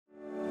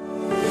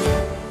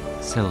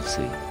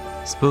SELSI,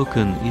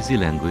 spoken easy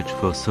language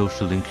for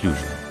social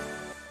inclusion.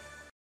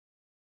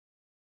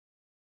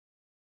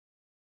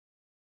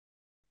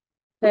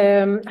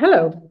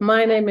 Hello,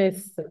 my name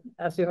is,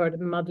 as you heard,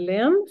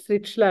 Madeleine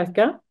Fritsch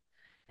Lärka,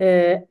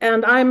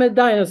 and I'm a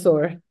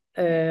dinosaur.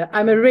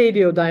 I'm a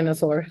radio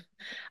dinosaur.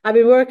 I've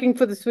been working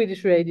for the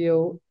Swedish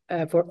radio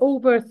for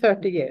over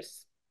 30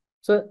 years,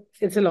 so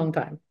it's a long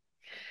time.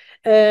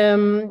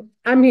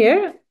 I'm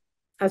here,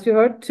 as you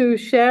heard, to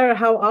share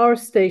how our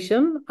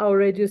station, our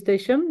radio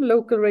station,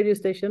 local radio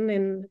station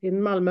in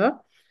Malmö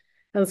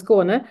and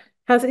Skåne,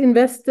 has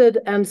invested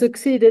and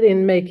succeeded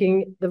in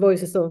making the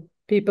voices of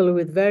people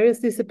with various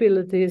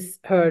disabilities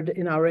heard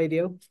in our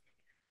radio.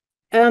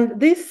 And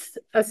this,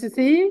 as you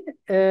see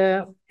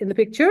in the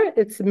picture,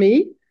 it's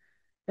me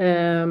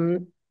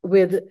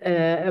with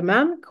a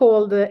man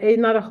called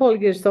Einar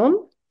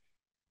Holgersson,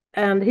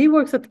 and he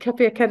works at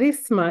Café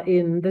Karisma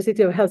in the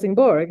city of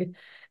Helsingborg,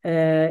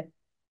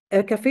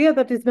 a cafe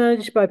that is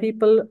managed by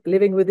people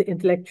living with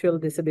intellectual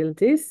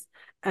disabilities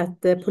at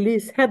the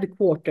police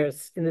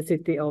headquarters in the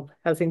city of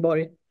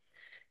Helsingborg,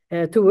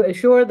 to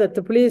assure that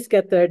the police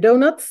get their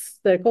donuts,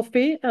 their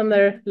coffee, and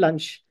their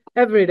lunch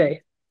every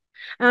day.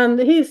 And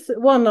he's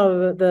one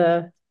of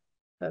the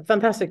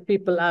fantastic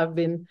people I've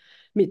been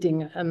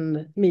meeting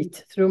and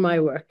meet through my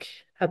work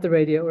at the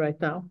radio right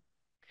now.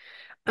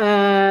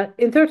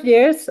 In 30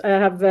 years, I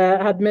have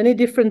had many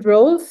different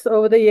roles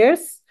over the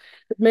years,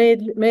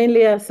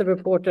 mainly as a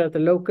reporter at the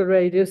local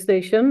radio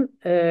station,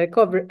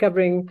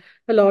 covering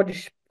a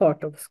large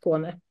part of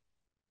Skåne.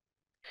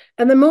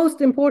 And the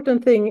most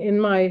important thing in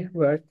my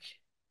work,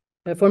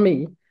 for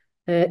me,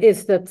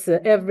 is that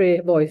every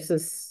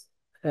voices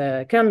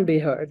can be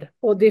heard,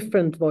 or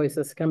different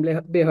voices can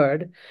be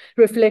heard,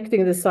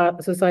 reflecting the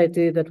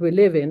society that we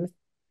live in.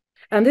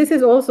 And this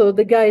is also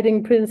the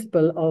guiding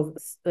principle of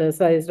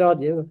Sveriges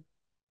Radio.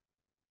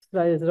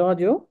 Sveriges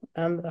Radio,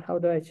 and how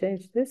do I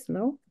change this?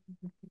 No?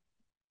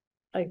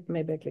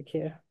 Maybe I click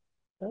here.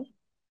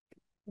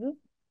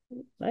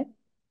 Right.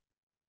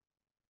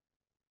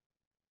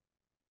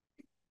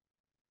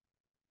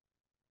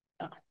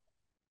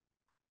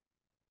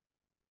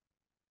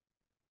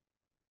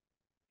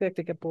 Jag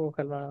klickar på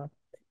själva...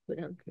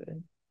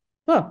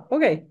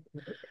 Okay.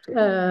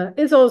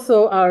 It's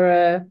also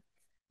our...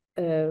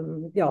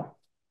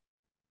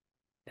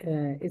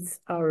 it's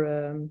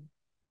our...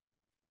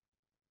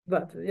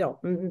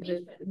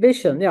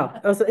 vision,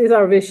 it's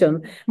our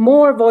vision.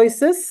 More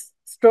voices,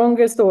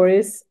 stronger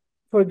stories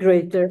for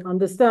greater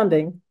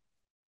understanding.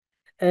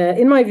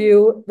 In my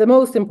view, the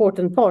most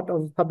important part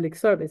of public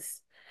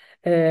service,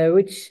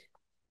 which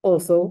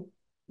also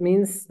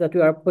means that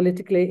we are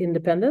politically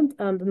independent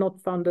and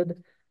not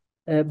funded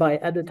by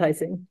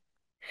advertising.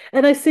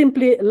 And I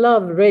simply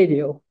love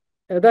radio.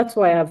 That's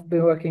why I've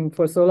been working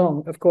for so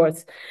long, of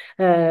course.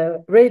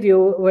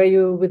 Radio, where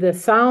you, with a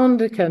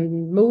sound,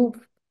 can move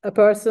a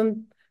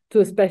person to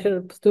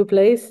a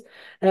place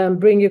and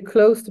bring you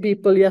close to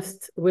people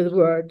just with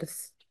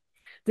words,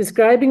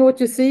 describing what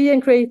you see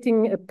and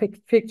creating a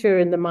picture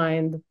in the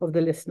mind of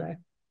the listener.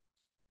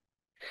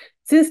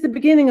 Since the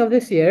beginning of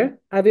this year,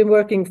 I've been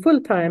working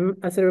full-time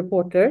as a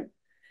reporter,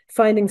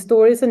 finding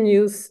stories and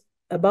news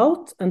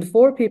about and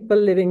for people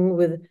living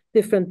with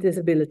different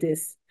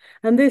disabilities.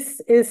 And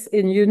this is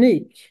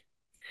unique.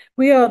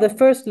 We are the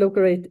first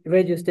local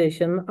radio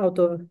station out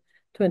of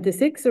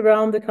 26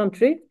 around the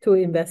country to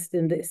invest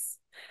in this.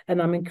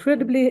 And I'm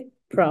incredibly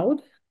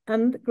proud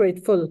and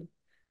grateful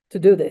to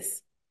do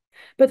this.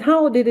 But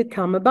how did it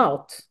come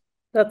about?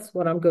 That's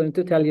what I'm going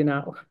to tell you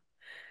now.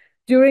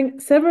 During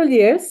several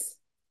years,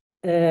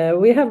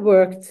 we have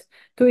worked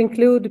to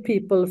include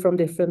people from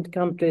different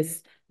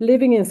countries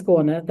living in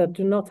Skåne that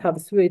do not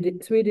have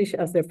Swedish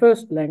as their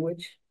first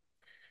language.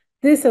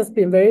 This has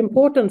been very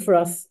important for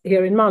us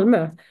here in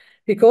Malmö,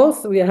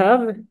 because we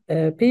have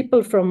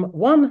people from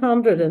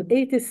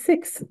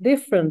 186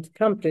 different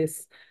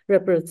countries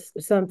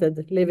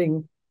represented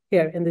living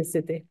here in this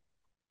city.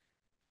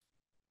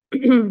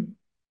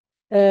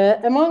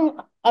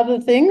 Among other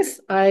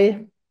things,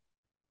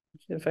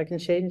 if I can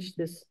change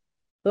this.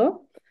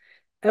 So,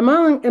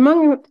 among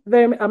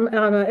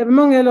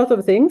a lot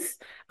of things,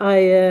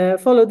 I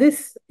follow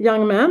this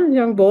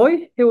young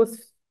boy. He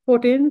was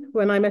 14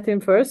 when I met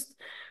him first,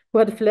 who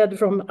had fled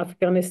from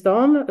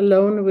Afghanistan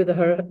alone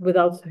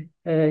without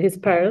his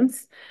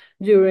parents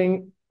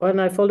when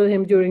I followed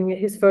him during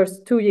his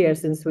first 2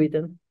 years in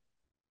Sweden.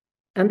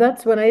 And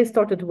that's when I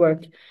started to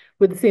work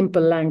with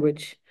simple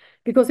language,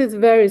 because it's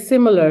very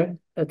similar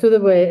to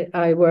the way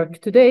I work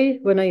today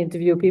when I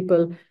interview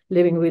people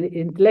living with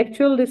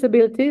intellectual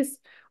disabilities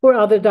or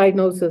other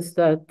diagnoses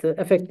that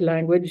affect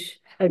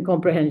language and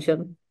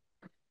comprehension.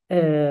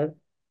 Do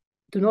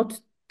not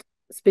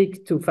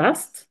speak too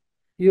fast.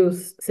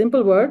 Use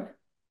simple words,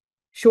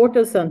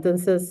 shorter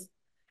sentences,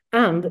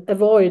 and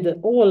avoid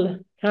all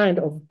kind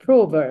of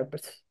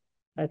proverbs,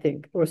 I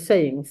think, or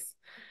sayings,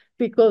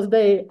 because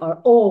they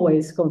are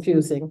always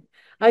confusing.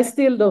 I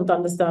still don't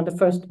understand the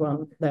first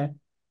one there.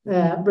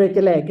 Break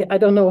a leg. I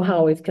don't know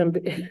how it can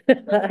be,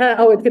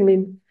 how it can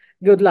mean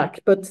good luck,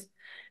 but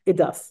it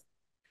does.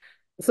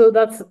 So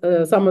that's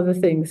some of the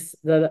things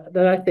that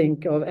I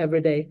think of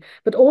every day.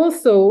 But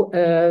also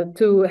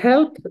to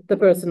help the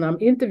person I'm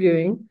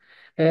interviewing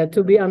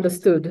to be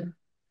understood.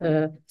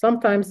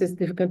 Sometimes it's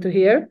difficult to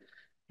hear,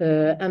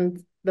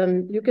 and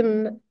then you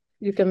can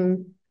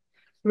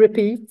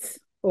repeat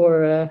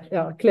or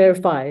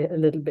clarify a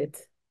little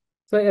bit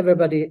so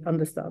everybody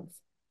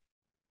understands.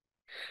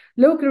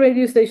 Local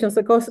radio stations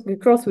across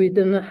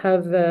Sweden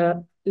have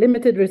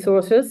limited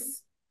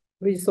resources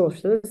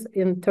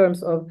in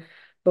terms of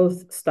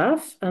both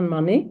staff and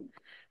money.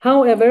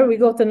 However, we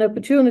got an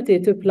opportunity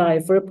to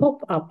apply for a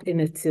pop-up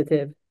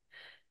initiative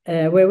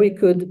where we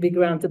could be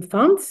granted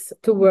funds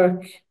to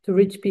work to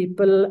reach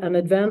people and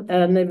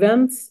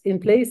events in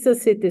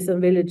places, cities,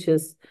 and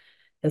villages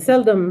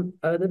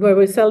where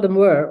we seldom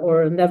were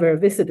or never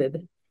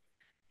visited.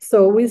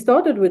 So we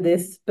started with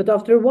this, but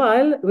after a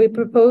while, we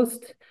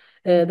proposed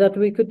that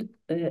we could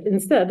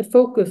instead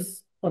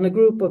focus on a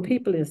group of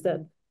people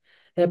instead,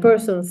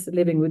 persons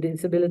living with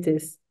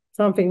disabilities,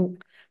 something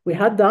we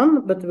had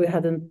done, but we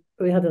hadn't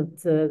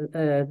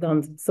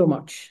done so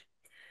much.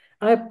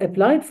 I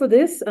applied for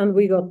this, and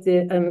we got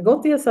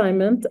the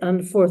assignment,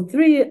 and for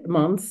 3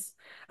 months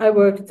I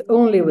worked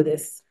only with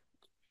this.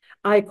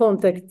 I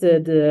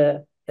contacted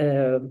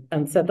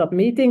and set up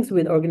meetings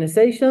with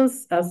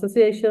organizations,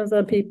 associations,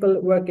 and people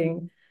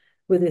working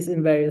with this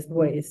in various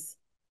ways.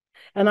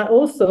 And I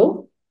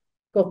also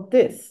got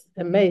this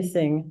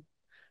amazing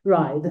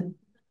ride,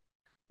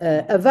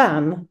 a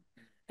van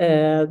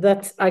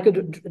that I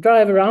could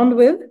drive around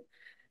with,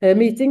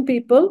 meeting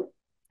people,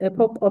 a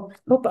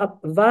pop-up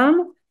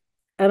van.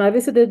 And I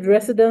visited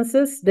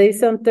residences, day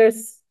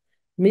centers,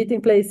 meeting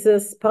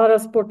places,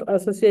 parasport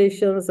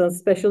associations, and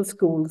special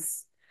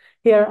schools.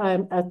 Here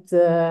I'm at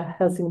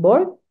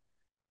Helsingborg,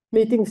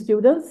 meeting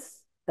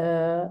students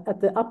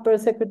at the upper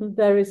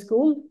secondary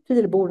school,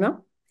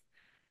 Filborna.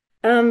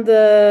 And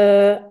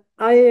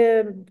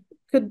I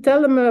could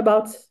tell them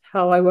about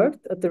how I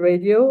worked at the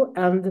radio,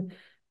 and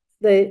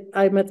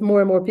I met more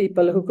and more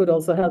people who could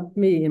also help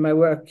me in my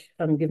work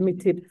and give me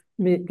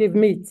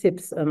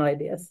tips and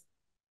ideas.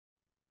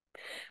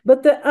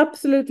 But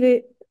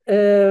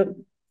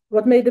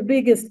what made the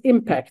biggest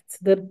impact,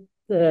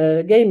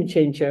 the game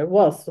changer,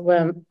 was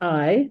when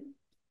I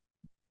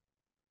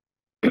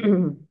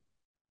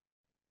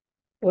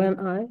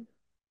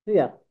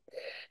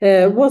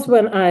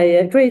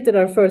created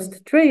our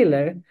first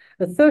trailer,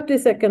 a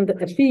 30-second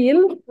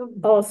appeal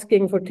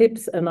asking for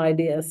tips and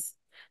ideas,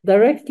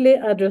 directly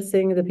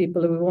addressing the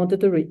people we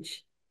wanted to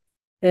reach.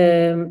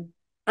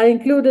 I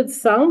included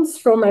sounds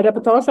from a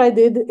reportage I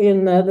did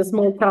in the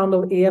small town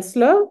of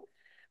Eslöv,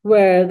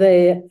 where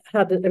they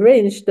had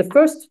arranged the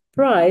first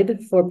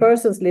pride for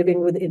persons living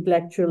with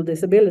intellectual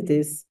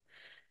disabilities.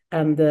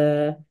 And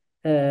Sara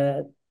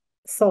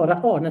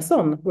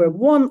Arneson were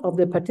one of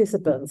the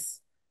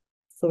participants.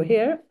 So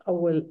here I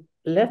will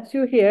let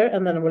you hear,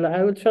 and then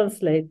I will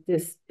translate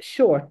this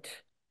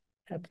short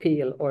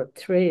appeal or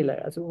trailer,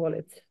 as we call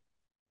it,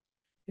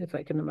 if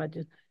I can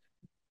imagine.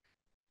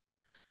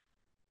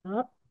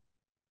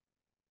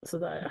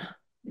 Sådär.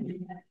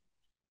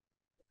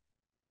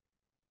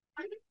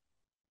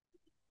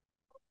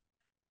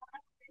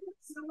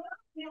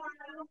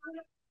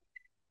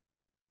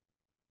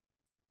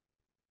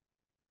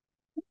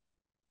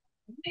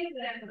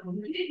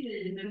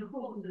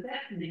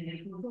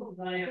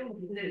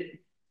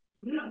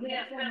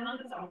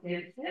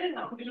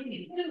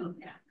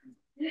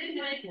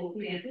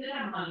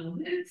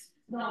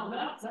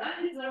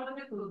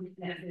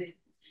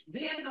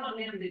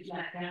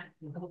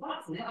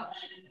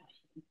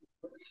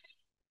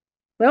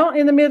 Well,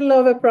 in the middle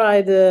of a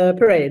pride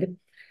parade,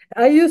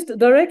 I used a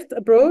direct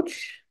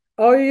approach.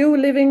 Are you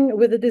living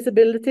with a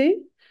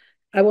disability?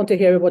 I want to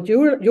hear what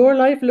your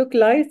life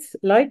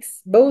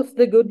likes, both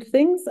the good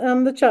things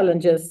and the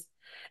challenges.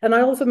 And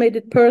I also made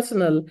it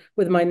personal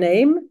with my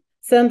name,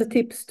 send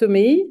tips to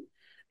me,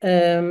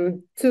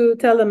 to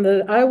tell them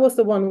that I was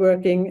the one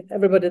working,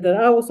 everybody that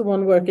I was the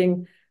one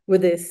working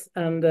with this.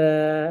 And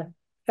I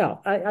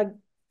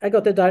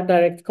got a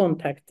direct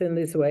contact in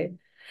this way.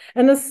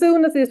 And as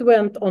soon as this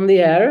went on the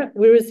air,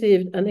 we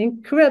received an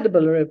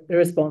incredible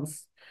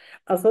response.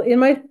 Also, in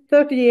my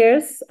 30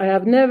 years, I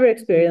have never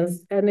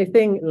experienced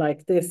anything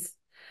like this.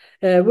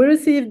 We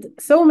received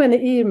so many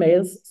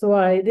emails, so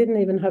I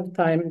didn't even have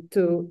time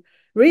to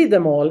read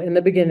them all in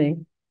the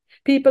beginning.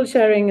 People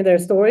sharing their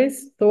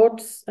stories,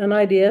 thoughts, and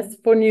ideas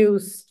for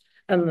news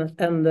and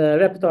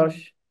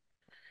reportage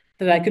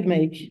that I could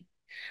make.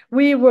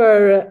 We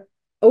were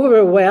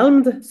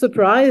overwhelmed,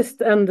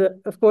 surprised, and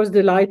of course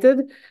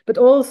delighted, but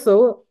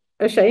also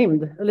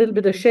ashamed, a little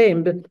bit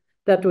ashamed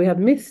that we had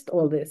missed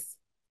all this.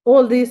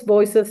 All these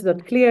voices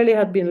that clearly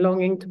had been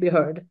longing to be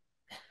heard.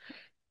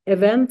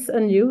 Events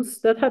and news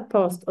that had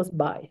passed us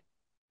by.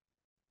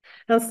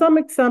 And some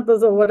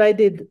examples of what I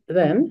did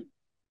then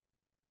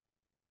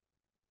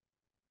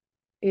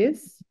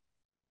is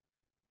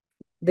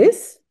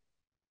this.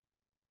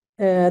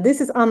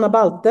 This is Anna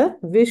Balte,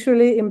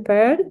 visually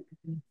impaired.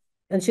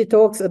 And she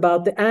talks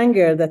about the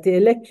anger that the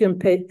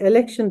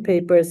election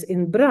papers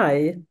in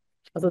Braille,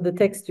 also the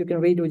text you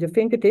can read with your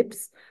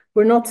fingertips,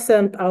 were not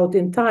sent out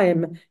in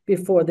time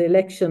before the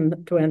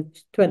election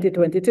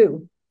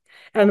 2022.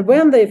 And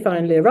when they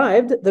finally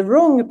arrived, the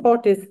wrong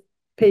party's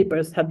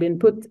papers had been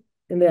put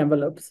in the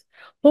envelopes.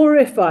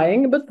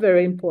 Horrifying, but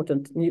very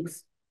important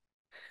news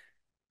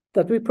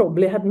that we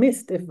probably had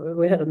missed if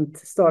we hadn't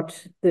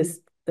started this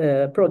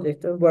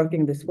project of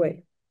working this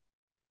way.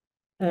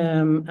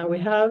 And we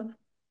have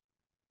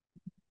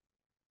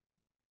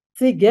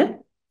Sigge,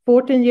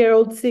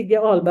 14-year-old Sigge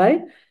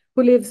Alberg,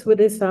 who lives with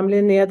his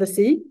family near the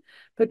sea,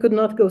 but could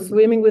not go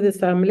swimming with his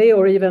family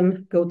or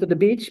even go to the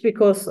beach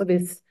because of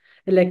his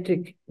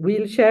electric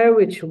wheelchair,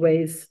 which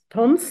weighs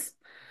tons.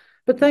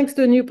 But thanks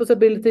to a new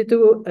possibility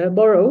to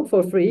borrow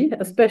for free,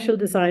 a special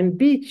designed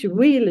beach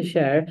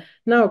wheelchair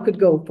now could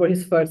go for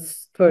his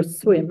first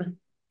swim.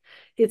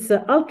 It's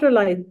an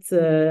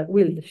ultralight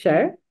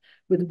wheelchair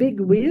with big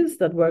wheels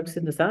that works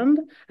in the sand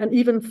and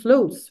even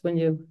floats when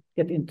you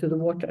get into the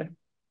water.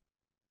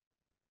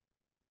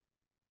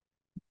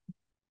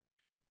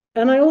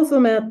 And I also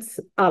met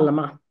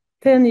Alma,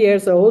 10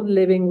 years old,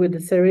 living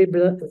with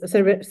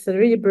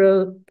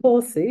cerebral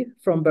palsy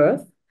from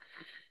birth.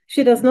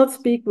 She does not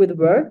speak with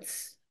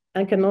words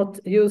and cannot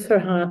use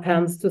her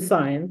hands to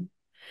sign.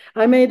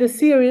 I made a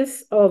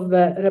series of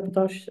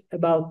reportages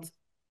about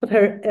what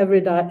her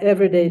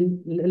everyday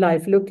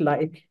life looked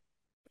like.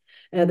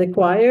 The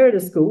choir,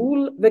 the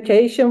school,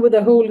 vacation with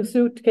a whole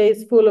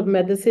suitcase full of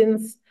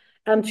medicines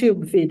and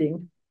tube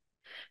feeding.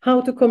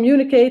 How to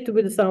communicate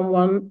with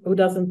someone who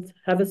doesn't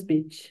have a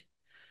speech.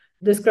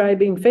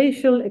 Describing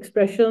facial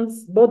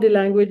expressions, body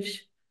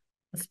language,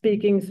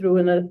 speaking through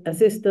an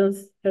assistant,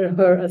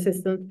 her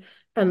assistant,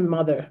 and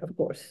mother, of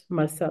course,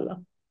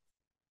 Marcella.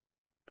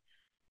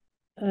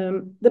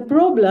 The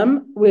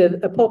problem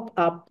with a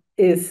pop-up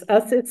is,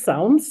 as it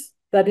sounds,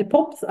 that it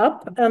pops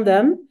up and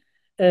then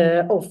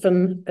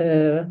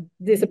often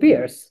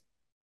disappears.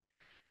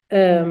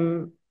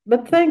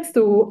 But thanks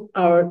to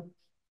our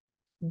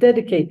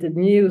dedicated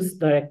news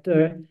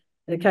director,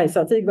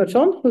 Kajsa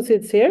Sigvardsson, who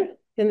sits here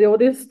in the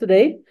audience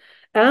today,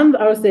 and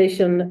our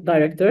station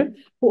director,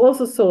 who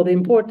also saw the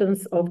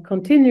importance of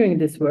continuing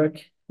this work,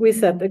 we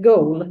set a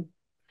goal.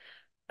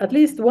 At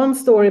least one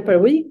story per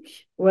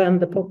week when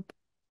the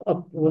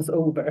pop-up was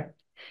over.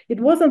 It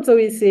wasn't so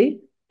easy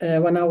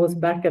when I was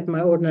back at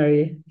my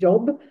ordinary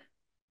job,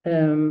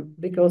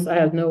 because I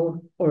had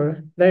no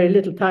or very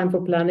little time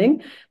for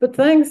planning. But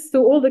thanks to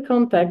all the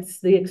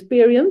contacts, the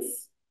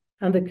experience,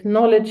 and the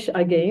knowledge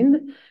I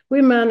gained,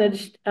 we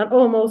managed, and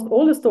almost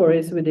all the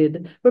stories we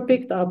did were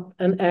picked up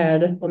and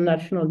aired on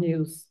national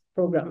news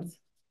programs.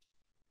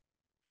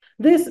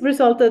 This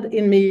resulted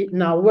in me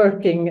now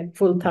working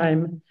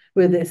full-time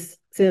with this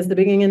since the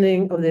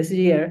beginning of this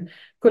year,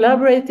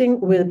 collaborating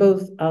with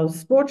both our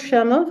sports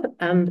channel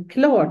and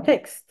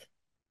Klartext.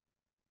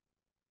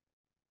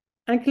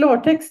 And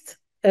Klartext,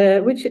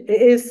 which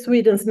is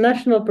Sweden's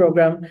national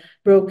program,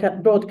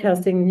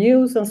 broadcasting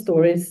news and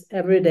stories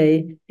every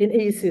day in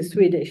easy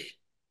Swedish.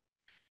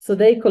 So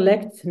they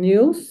collect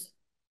news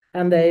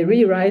and they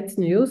rewrite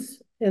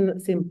news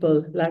in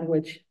simple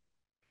language.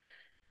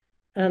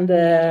 And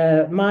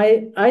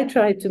I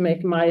try to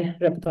make my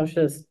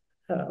reportages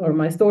or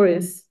my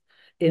stories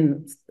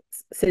in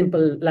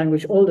simple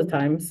language all the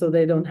time, so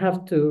they don't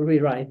have to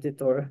rewrite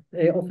it, or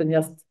they often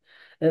just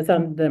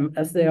send them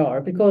as they are,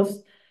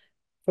 because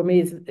for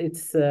me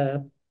it's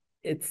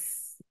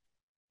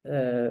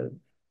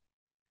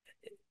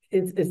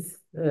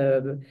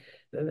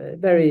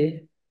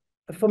very,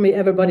 for me,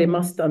 everybody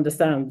must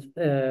understand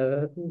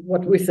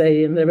what we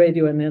say in the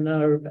radio and in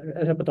our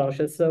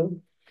reportages.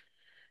 So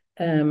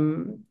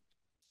and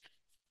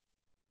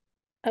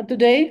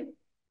today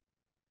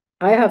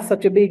I have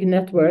such a big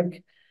network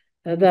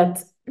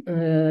that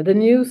the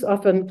news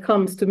often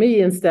comes to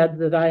me instead,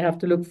 that I have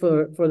to look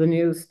for the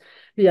news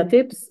via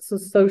tips, so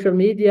social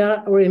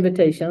media or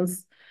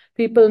invitations.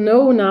 People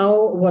know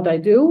now what I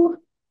do,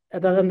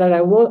 and that I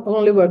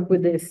only work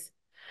with this.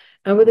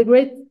 And we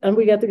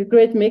get a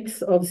great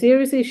mix of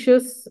serious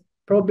issues,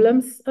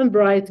 problems, and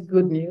bright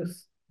good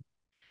news.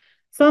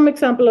 Some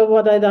example of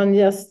what I've done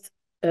just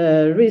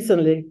more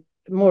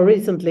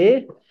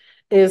recently,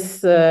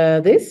 is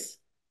this.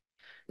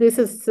 This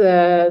is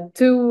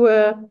two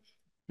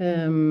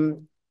they're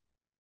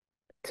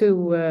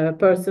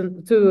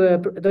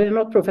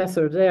not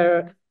professors,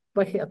 they're,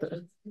 what heter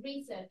det?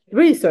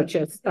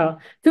 Researchers.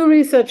 Two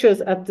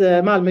researchers at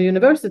Malmö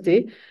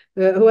University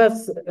who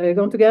has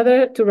gone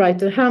together to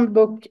write a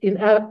handbook in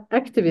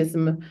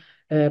activism,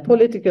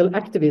 political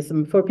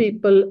activism for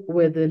people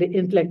with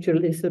intellectual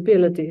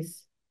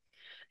disabilities.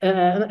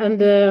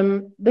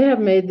 They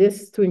have made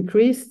this to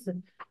increase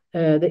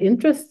the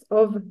interest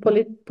of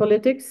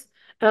politics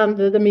and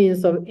the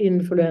means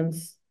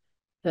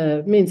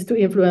to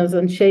influence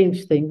and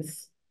change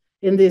things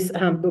in this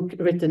handbook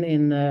written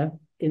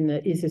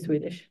in easy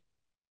Swedish.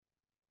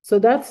 So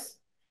that's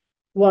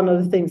one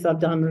of the things I've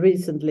done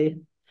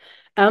recently.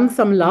 And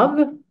some love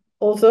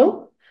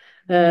also.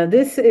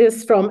 This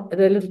is from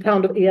the little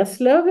town of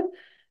Eslöv,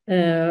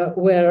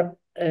 where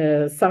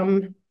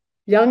some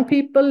young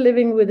people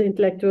living with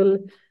intellectual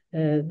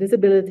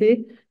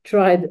disability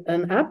tried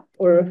an app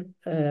or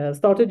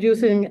started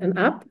using an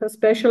app, a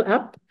special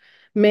app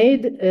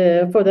made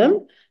for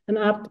them, an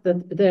app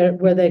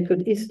where they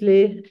could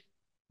easily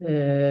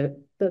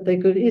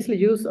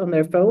use on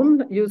their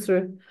phone,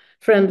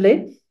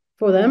 user-friendly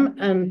for them,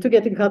 and to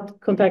get in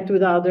contact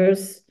with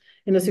others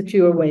in a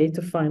secure way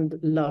to find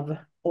love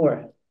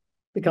or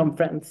become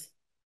friends.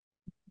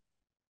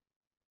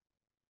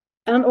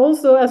 And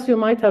also, as you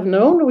might have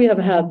known, we have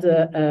had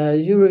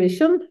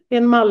Eurovision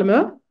in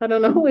Malmö. I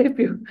don't know if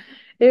you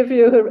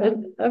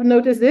have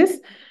noticed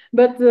this,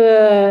 but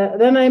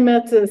then I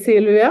met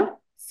Sylvia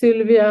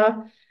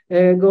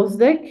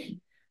Gosdek,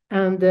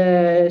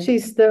 and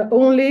she's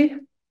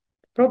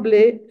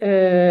probably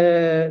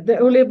the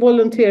only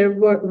volunteer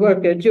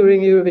worker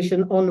during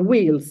Eurovision on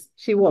wheels.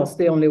 She was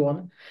the only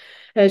one.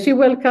 She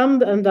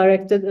welcomed and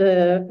directed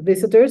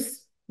visitors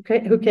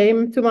who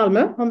came to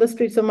Malmö, on the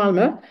streets of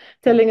Malmö,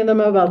 telling them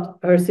about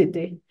her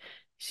city.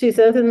 She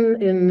said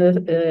in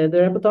the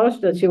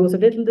reportage that she was a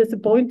little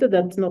disappointed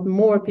that not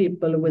more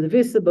people with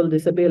visible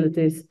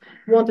disabilities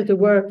wanted to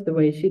work the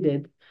way she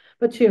did,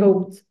 but she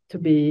hoped to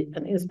be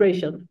an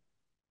inspiration.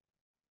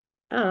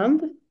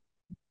 And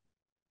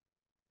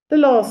the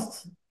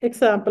last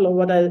example of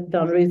what I've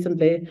done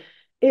recently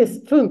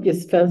is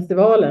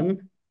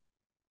Funkisfestivalen.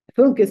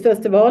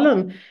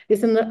 Funkisfestivalen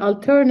is an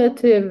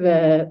alternative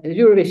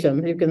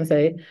Eurovision, you can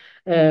say,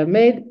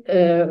 made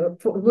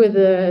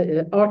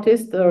with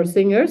artists or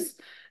singers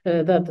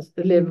that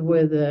live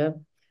with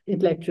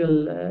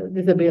intellectual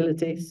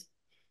disabilities.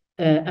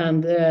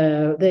 And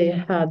they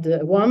had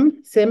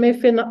one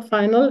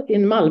semi-final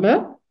in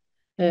Malmö,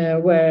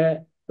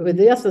 where with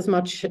just as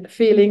much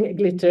feeling,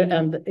 glitter,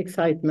 and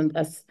excitement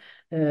as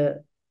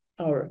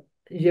our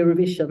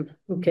Eurovision,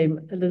 who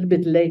came a little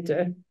bit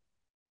later.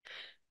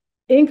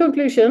 In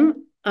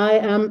conclusion, I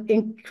am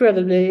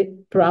incredibly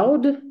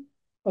proud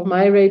of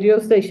my radio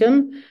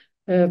station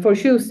for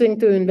choosing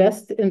to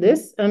invest in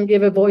this and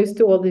give a voice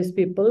to all these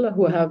people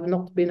who have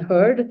not been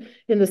heard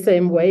in the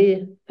same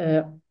way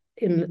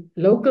in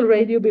local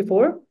radio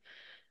before.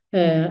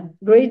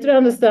 Greater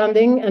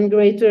understanding and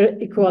greater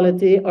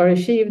equality are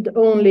achieved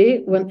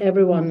only when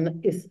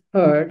everyone is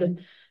heard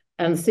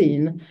and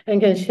seen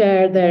and can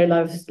share their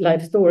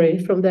life story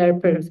from their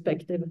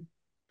perspective.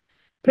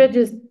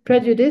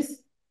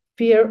 Prejudice,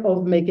 fear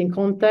of making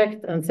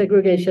contact, and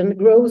segregation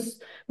grows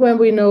when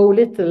we know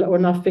little or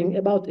nothing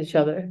about each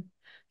other.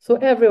 So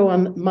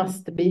everyone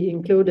must be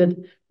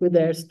included with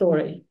their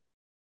story.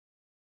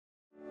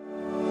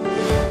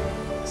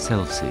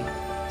 SELSI,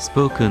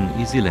 Spoken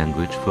Easy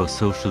Language for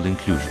Social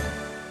Inclusion.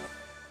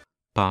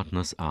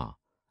 Partners are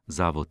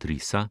Zavod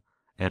RISA,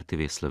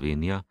 RTV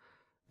Slovenija,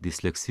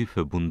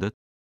 Dyslexiförbundet,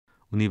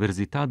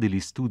 Università degli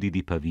Studi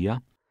di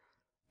Pavia,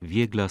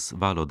 Vieglas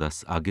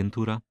Valodas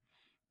Agentura,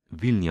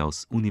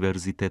 Vilnius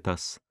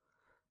Universitetas,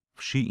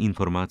 Vsi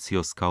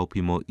informacios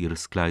kaupimo ir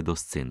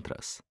sklaidos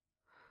centras.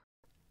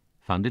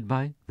 Funded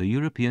by the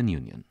European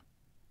Union.